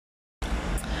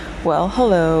Well,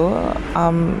 hello.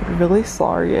 I'm really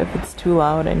sorry if it's too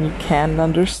loud and you can't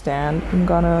understand. I'm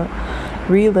gonna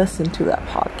re-listen to that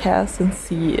podcast and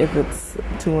see if it's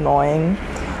too annoying.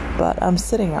 But I'm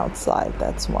sitting outside,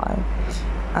 that's why.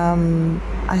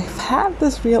 I've had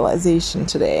this realization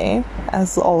today,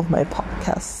 as all of my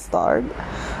podcasts start.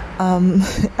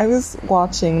 I was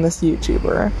watching this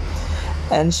YouTuber,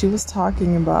 and she was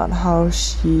talking about how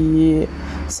she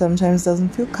sometimes doesn't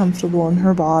feel comfortable in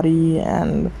her body,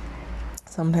 and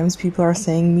sometimes people are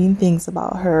saying mean things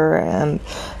about her, and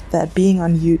that being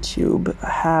on YouTube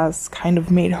has kind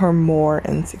of made her more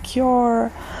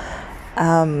insecure,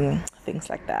 things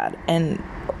like that. And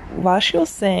while she was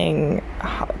saying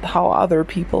how other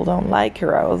people don't like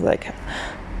her, I was like,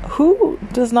 who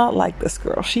does not like this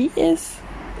girl? She is,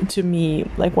 to me,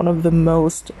 like one of the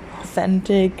most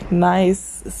authentic,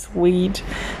 nice, sweet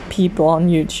people on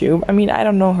YouTube. I mean, I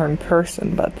don't know her in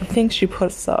person, but the things she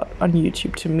puts out on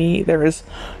YouTube, to me, there is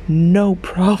no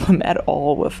problem at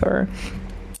all with her.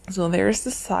 So there's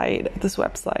this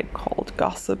website called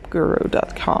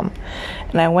gossipguru.com,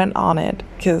 and I went on it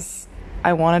because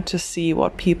I wanted to see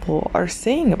what people are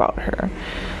saying about her.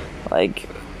 Like,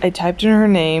 I typed in her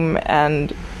name,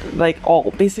 and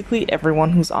basically everyone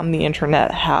who's on the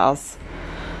internet has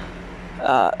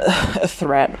a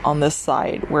thread on this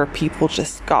site where people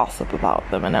just gossip about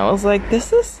them. And I was like,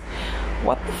 this is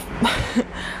what the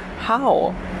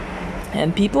how?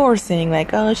 And people were saying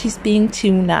like, oh, she's being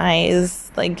too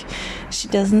nice, like she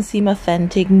doesn't seem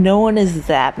authentic, no one is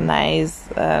that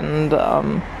nice. And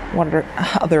what are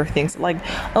other things, like,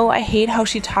 oh, I hate how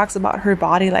she talks about her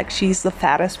body like she's the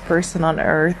fattest person on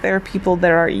earth. There are people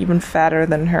that are even fatter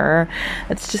than her.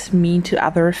 It's just mean to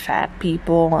other fat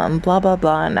people and blah blah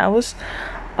blah. And I was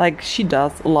like, she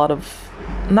does a lot of,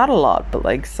 not a lot, but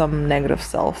like some negative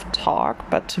self-talk.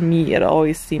 But to me it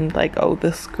always seemed like, oh,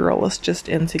 this girl is just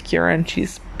insecure and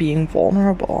she's being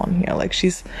vulnerable on here. Like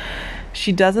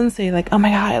she doesn't say like, oh my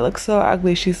god, I look so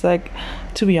ugly. She's like,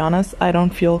 to be honest, I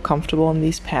don't feel comfortable in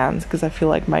these pants because I feel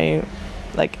like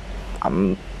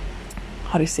I'm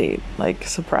how do you say it, like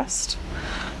suppressed.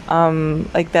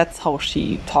 Like that's how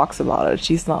she talks about it.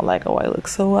 She's not like, oh, I look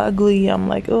so ugly. I'm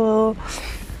like, oh,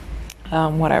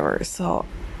 whatever. So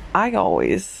I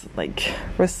always like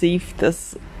receive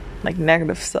this like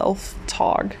negative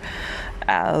self-talk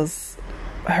as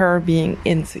her being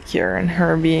insecure and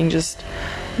her being just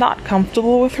not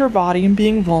comfortable with her body and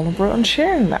being vulnerable and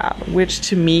sharing that, which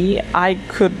to me, I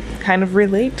could kind of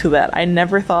relate to that. I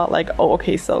never thought like, oh,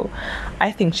 okay, so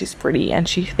I think she's pretty and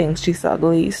she thinks she's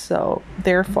ugly, so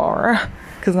therefore,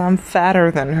 because I'm fatter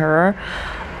than her,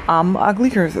 I'm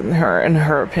uglier than her in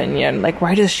her opinion. Like,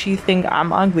 why does she think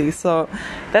I'm ugly? So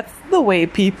that's the way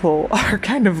people are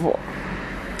kind of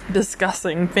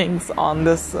discussing things on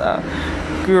this gossip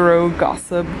guru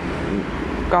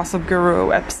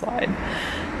website.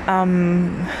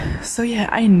 So yeah,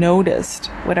 I noticed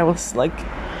when I was like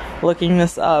looking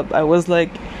this up, I was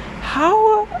like,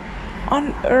 how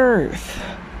on earth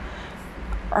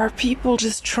are people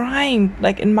just trying,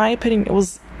 like, in my opinion, it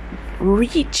was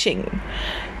reaching.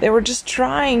 They were just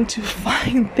trying to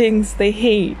find things they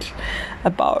hate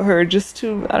about her just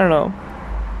to, I don't know,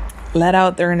 let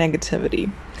out their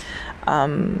negativity.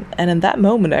 And in that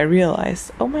moment I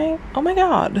realized, oh my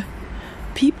god,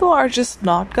 people are just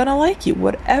not gonna like you,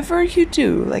 whatever you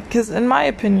do. Like, because in my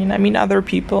opinion, I mean, other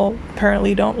people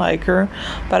apparently don't like her,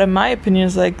 but in my opinion,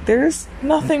 it's like, there's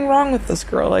nothing wrong with this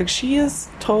girl. Like, she is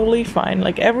totally fine.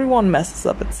 Like, everyone messes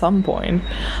up at some point,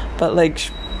 but like,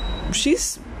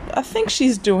 I think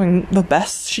she's doing the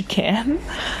best she can.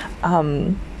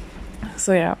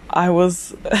 So yeah, I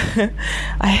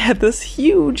had this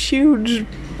huge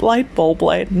light bulb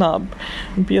lighten up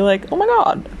and be like, oh my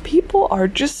god, people are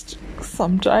just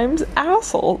sometimes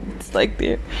assholes. Like,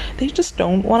 they just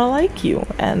don't want to like you,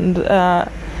 and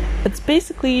it's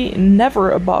basically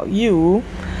never about you,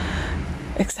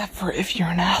 except for if you're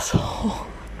an asshole.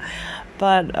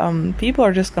 But people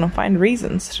are just gonna find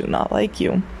reasons to not like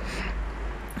you.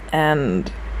 And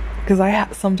because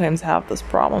I sometimes have this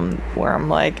problem where I'm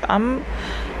like, I'm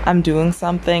doing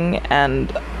something and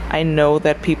I know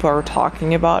that people are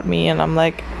talking about me, and I'm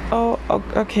like, oh,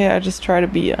 okay, I just try to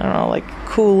be, I don't know, like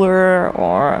cooler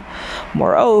or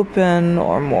more open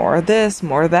or more this,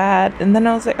 more that. And then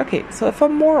I was like, okay, so if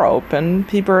I'm more open,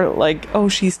 people are like, oh,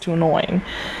 she's too annoying.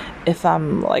 If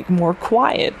I'm like more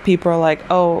quiet, people are like,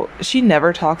 oh, she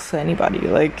never talks to anybody.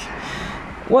 Like,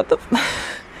 what the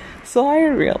So I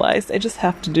realized I just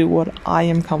have to do what I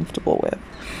am comfortable with.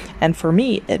 And for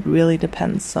me, it really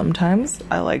depends. Sometimes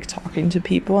I like talking to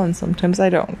people and sometimes I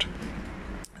don't.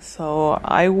 So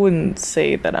I wouldn't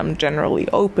say that I'm generally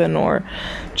open or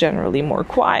generally more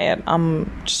quiet.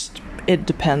 It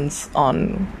depends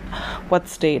on what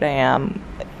state I'm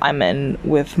in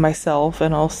with myself,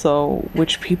 and also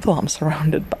which people I'm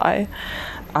surrounded by.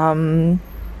 So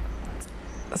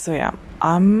yeah,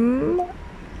 I'm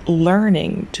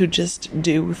learning to just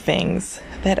do things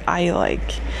that I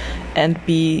like and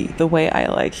be the way I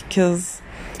like. Because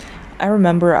I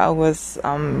remember I was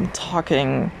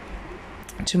talking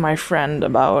to my friend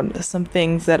about some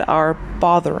things that are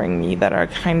bothering me, that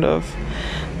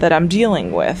I'm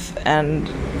dealing with, and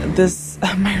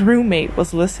my roommate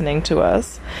was listening to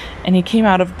us, and he came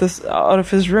out of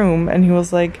his room, and he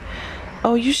was like,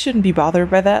 "Oh, you shouldn't be bothered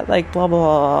by that, like blah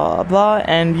blah blah,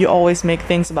 and you always make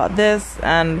things about this."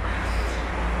 And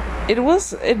it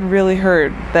really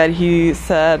hurt that he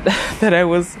said that I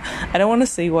don't want to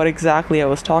say what exactly I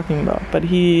was talking about, but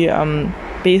he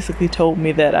basically told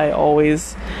me that I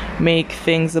always make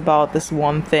things about this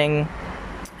one thing,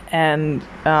 and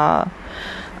I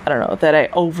don't know, that I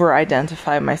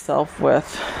over-identify myself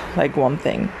with like one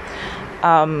thing.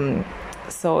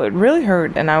 So it really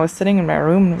hurt, and I was sitting in my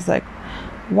room and was like,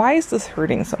 why is this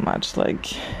hurting so much?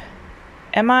 Like,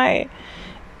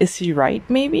 is he right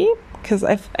maybe? Because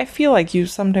I feel like you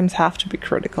sometimes have to be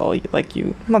critical.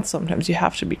 Not sometimes, you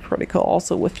have to be critical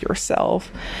also with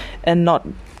yourself and not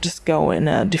just go in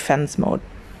a defense mode.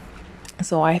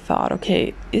 So I thought,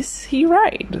 okay, is he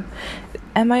right?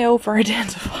 Am I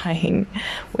over-identifying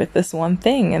with this one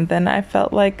thing? And then I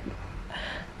felt like,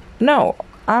 no,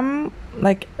 I'm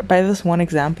like, by this one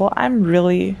example, I'm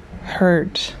really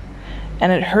hurt.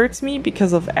 And it hurts me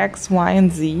because of X, Y,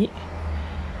 and Z.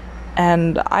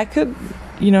 And I could,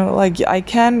 I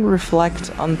can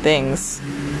reflect on things.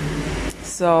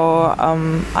 So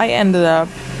I ended up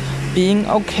being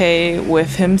okay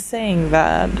with him saying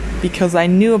that, because I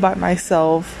knew about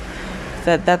myself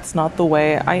that that's not the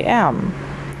way I am.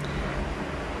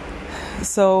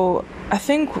 So I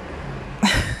think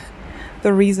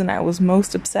the reason I was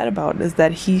most upset about it is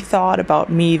that he thought about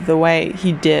me the way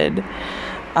he did,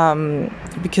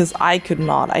 because I could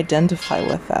not identify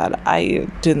with that. I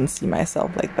didn't see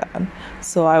myself like that.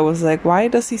 So I was like, why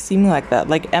does he see me like that?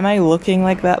 Like, am I looking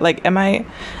like that? Like, am I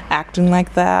acting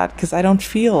like that? Because I don't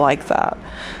feel like that.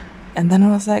 And then I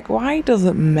was like, why does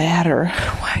it matter?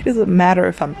 Why does it matter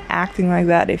if I'm acting like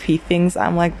that, if he thinks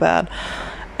I'm like that?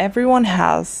 Everyone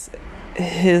has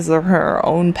his or her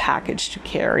own package to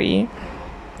carry.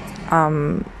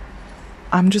 I'm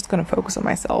just going to focus on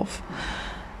myself.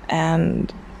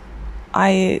 And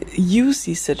I use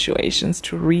these situations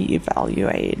to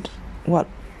reevaluate what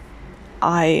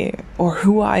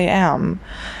who I am,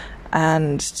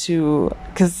 and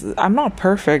because I'm not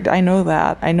perfect. I know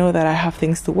that I have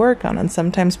things to work on, and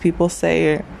sometimes people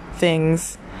say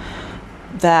things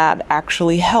that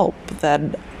actually help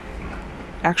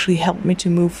me to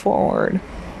move forward.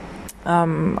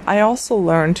 I also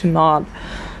learned to not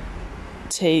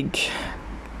take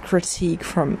critique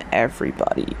from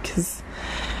everybody, because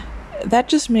that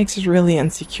just makes us really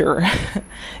insecure.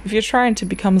 If you're trying to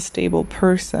become a stable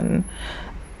person,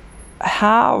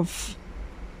 have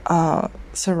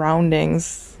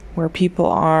surroundings where people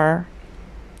are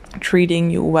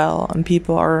treating you well and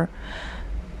people are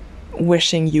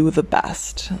wishing you the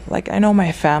best. Like, I know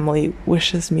my family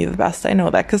wishes me the best. I know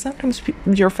that because sometimes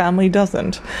your family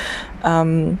doesn't.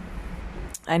 I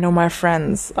know my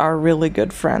friends are really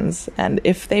good friends, and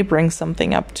if they bring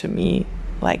something up to me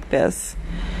like this,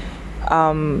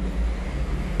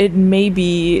 it may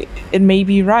be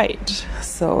right.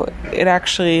 So it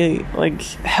actually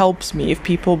helps me if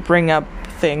people bring up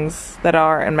things that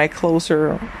are in my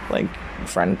closer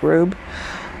friend group.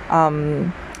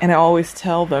 And I always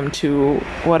tell them to,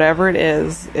 whatever it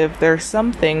is, if there's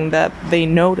something that they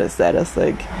notice that is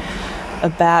a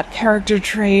bad character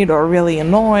trait or really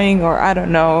annoying, or I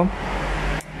don't know,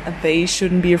 they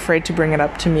shouldn't be afraid to bring it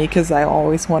up to me, because I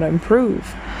always want to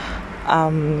improve.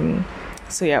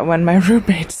 So yeah, when my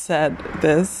roommate said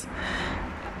this,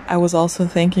 I was also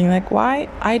thinking why?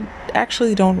 I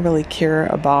actually don't really care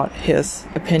about his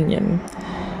opinion.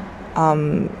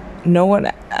 No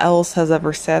one else has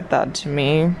ever said that to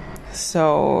me,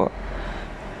 so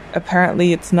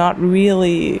apparently it's not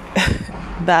really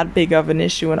that big of an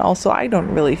issue, and also I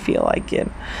don't really feel like it.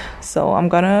 So I'm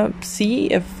gonna see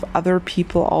if other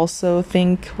people also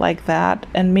think like that,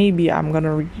 and maybe I'm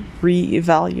gonna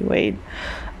reevaluate.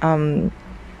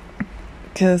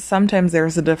 Because sometimes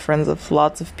there's a difference if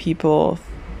lots of people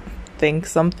think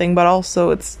something, but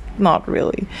also it's not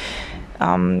really.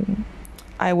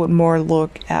 I would more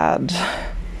look at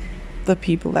the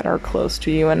people that are close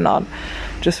to you and not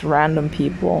just random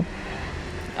people.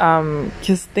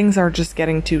 Because things are just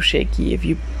getting too shaky if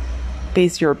you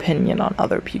base your opinion on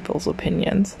other people's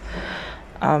opinions.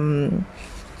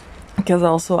 Because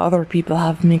also other people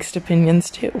have mixed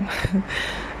opinions too.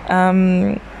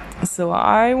 So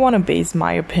I want to base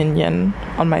my opinion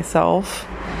on myself,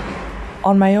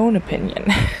 on my own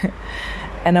opinion.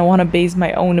 And I want to base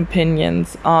my own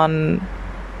opinions on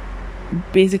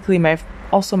basically my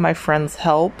friends'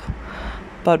 help,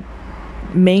 but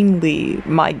mainly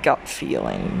my gut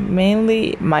feeling,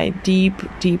 mainly my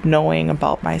deep knowing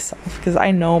about myself, because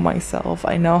I know myself,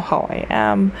 I know how I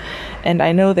am, and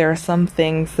I know there are some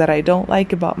things that I don't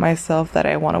like about myself that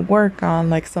I want to work on.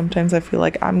 Like sometimes I feel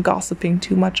like I'm gossiping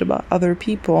too much about other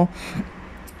people,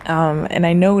 and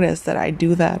I notice that I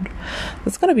do that.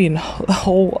 That's gonna be a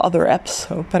whole other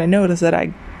episode, but I notice that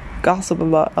I gossip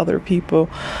about other people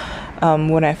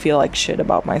when I feel like shit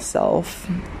about myself,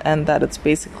 and that it's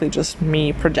basically just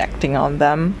me projecting on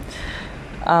them.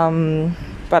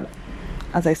 But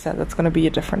as I said, that's gonna be a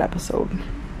different episode.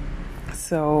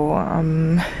 So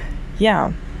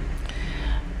yeah,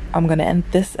 I'm gonna end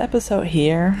this episode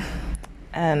here,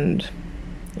 and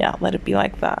yeah, let it be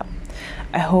like that.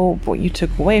 I hope what you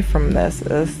took away from this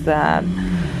is that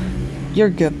you're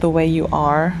good the way you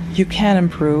are. You can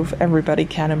improve. Everybody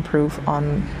can improve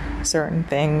on certain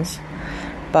things,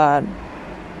 but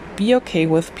be okay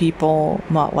with people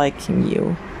not liking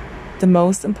you. The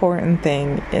most important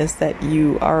thing is that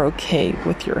you are okay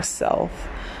with yourself,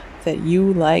 that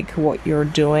you like what you're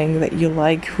doing, that you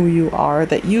like who you are,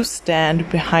 that you stand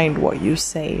behind what you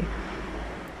say.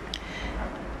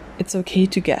 It's okay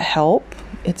to get help.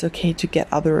 It's okay to get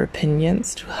other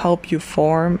opinions to help you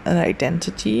form an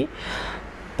identity,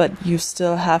 but you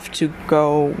still have to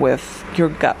go with your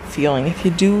gut feeling. If you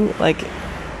do, like,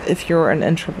 if you're an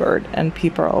introvert and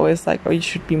people are always like, oh, you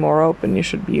should be more open, you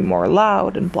should be more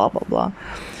loud and blah, blah, blah,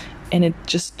 and it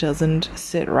just doesn't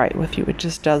sit right with you, it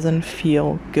just doesn't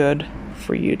feel good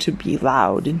for you to be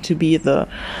loud and to be the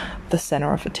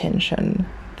center of attention,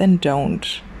 then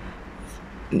don't.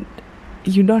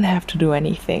 You don't have to do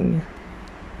anything.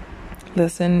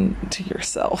 Listen to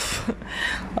yourself.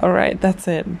 Alright, that's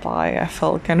it. Bye. I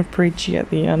felt kind of preachy at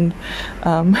the end.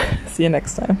 See you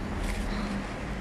next time.